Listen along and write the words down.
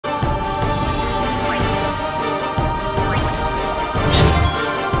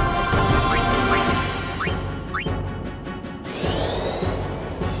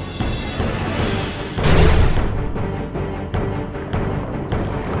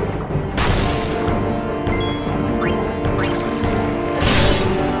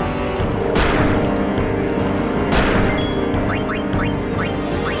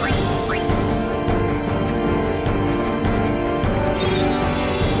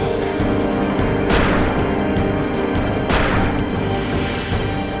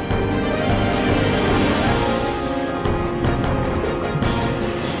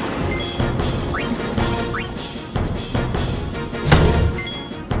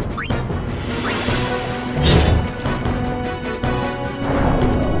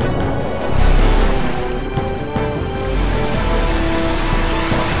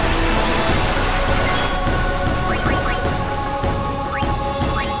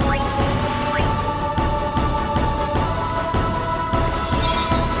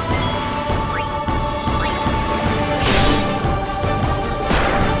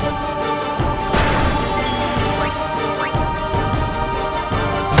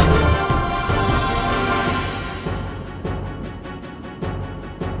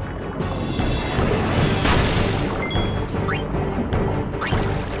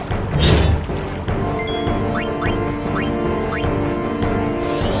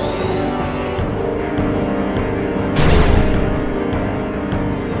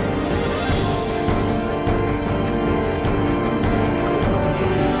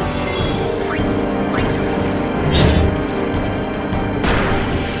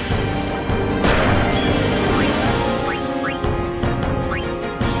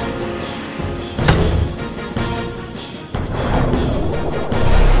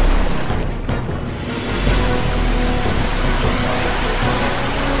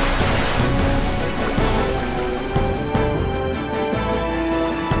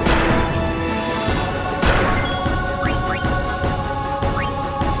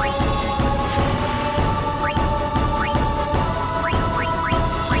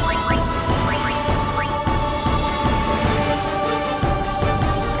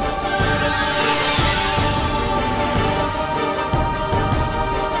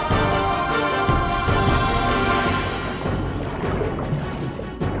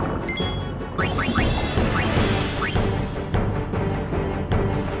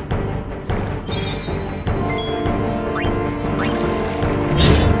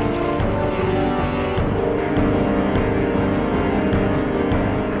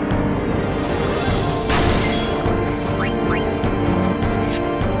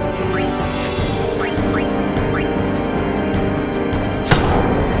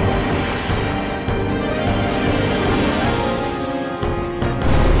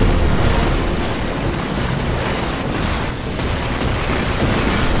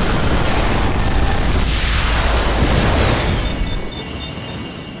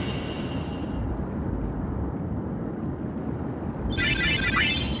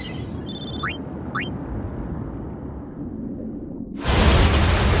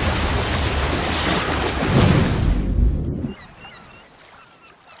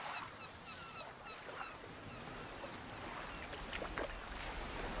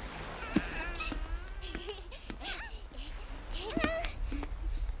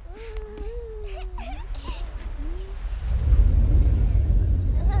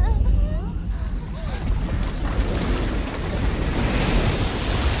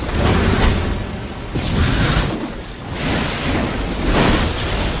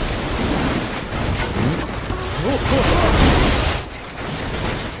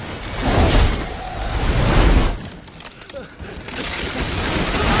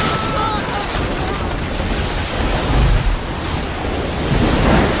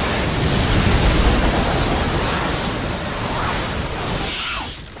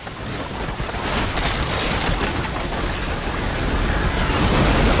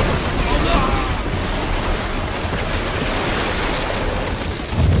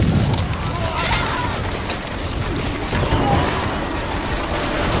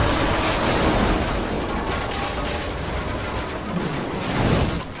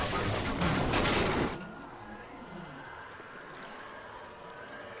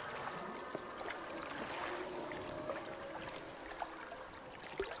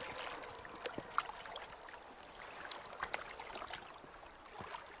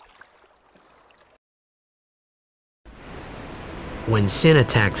When Sin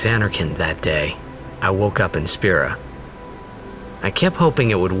attacked Xanarkand that day, I woke up in Spira. I kept hoping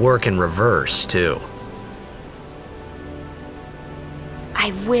it would work in reverse, too.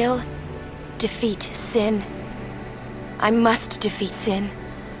 I will defeat Sin. I must defeat Sin.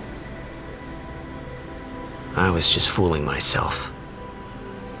 I was just fooling myself.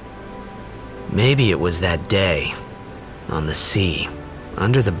 Maybe it was that day, on the sea,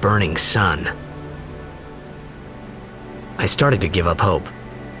 under the burning sun. I started to give up hope.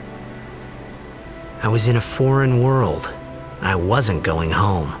 I was in a foreign world. I wasn't going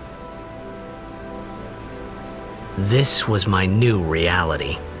home. This was my new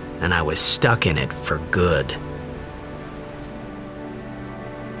reality, and I was stuck in it for good.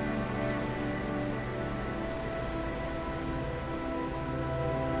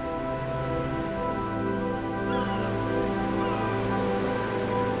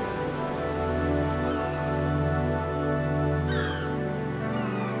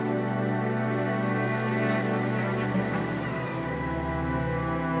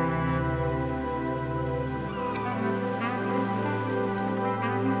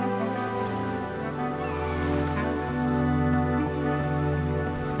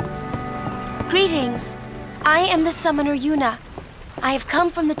 Greetings. I am the summoner Yuna. I have come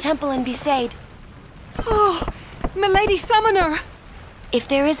from the temple in Besaid. Oh, Milady Summoner! If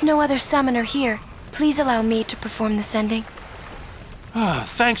there is no other summoner here, please allow me to perform the sending.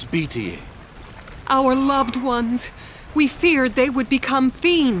 Thanks, BT. Our loved ones. We feared they would become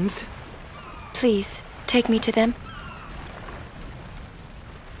fiends. Please, take me to them.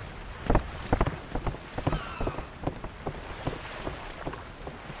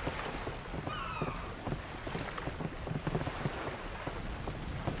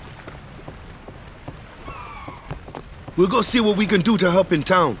 We'll go see what we can do to help in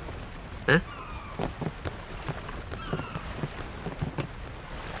town. Huh?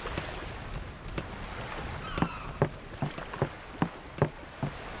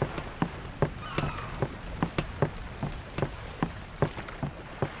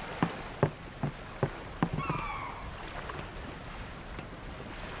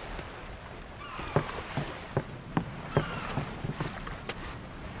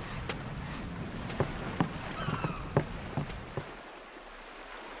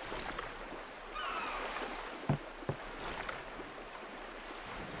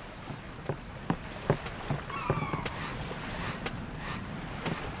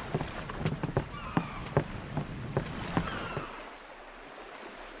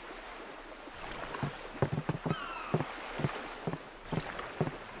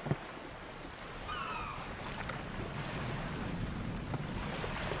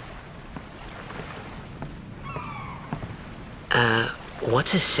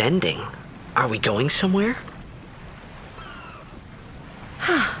 What's ascending? Are we going somewhere?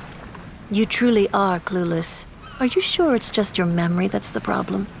 You truly are clueless. Are you sure it's just your memory that's the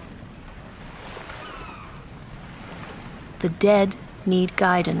problem? The dead need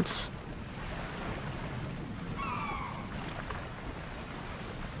guidance.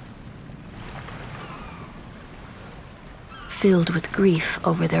 Filled with grief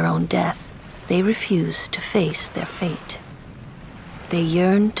over their own death, they refuse to face their fate. They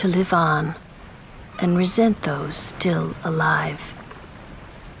yearn to live on and resent those still alive.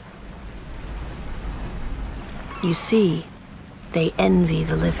 You see, they envy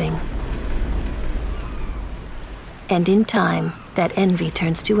the living. And in time, that envy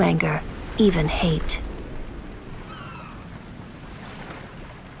turns to anger, even hate.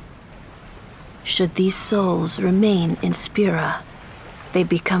 Should these souls remain in Spira, they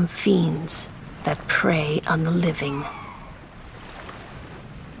become fiends that prey on the living.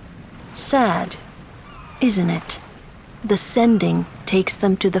 Sad, isn't it? The sending takes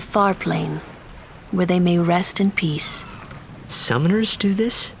them to the far plane, where they may rest in peace. Summoners do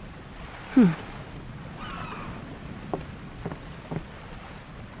this?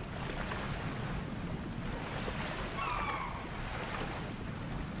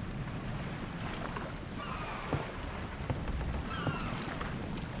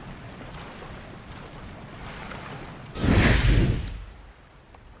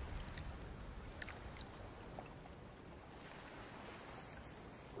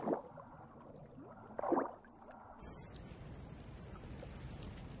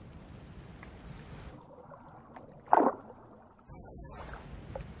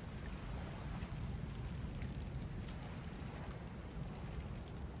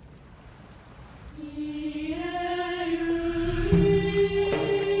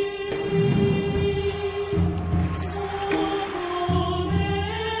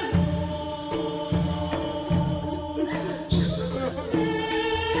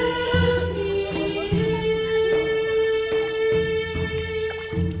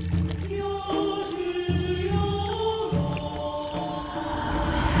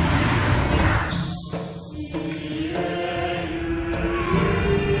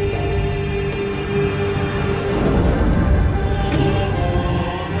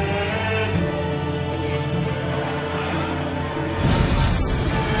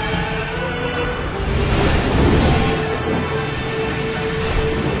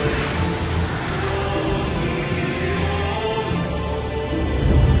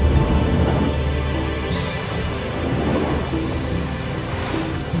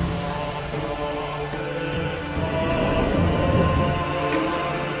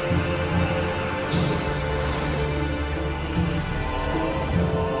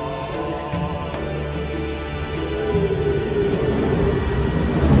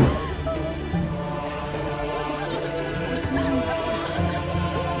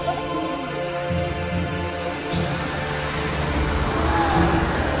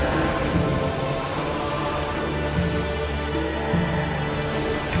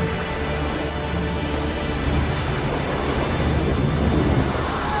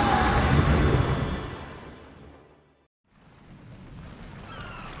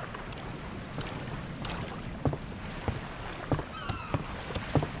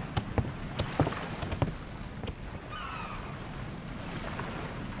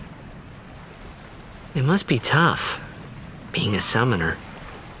 It must be tough, being a summoner.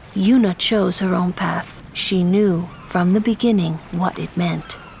 Yuna chose her own path. She knew from the beginning what it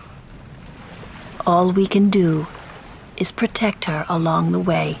meant. All we can do is protect her along the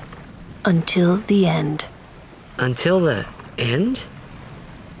way, until the end. Until the end?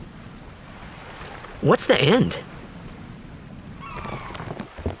 What's the end?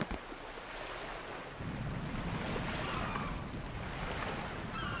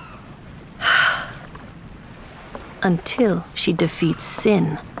 Until she defeats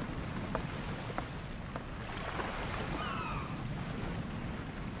sin.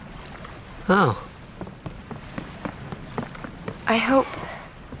 Oh.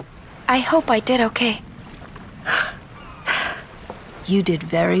 I hope I did okay. You did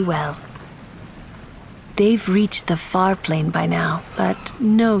very well. They've reached the far plane by now, but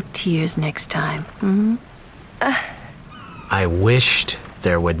no tears next time. I wished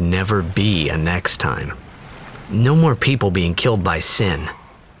there would never be a next time. No more people being killed by sin.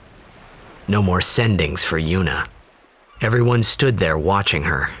 No more sendings for Yuna. Everyone stood there watching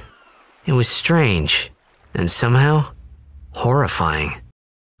her. It was strange, and somehow horrifying.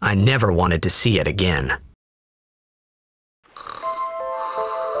 I never wanted to see it again.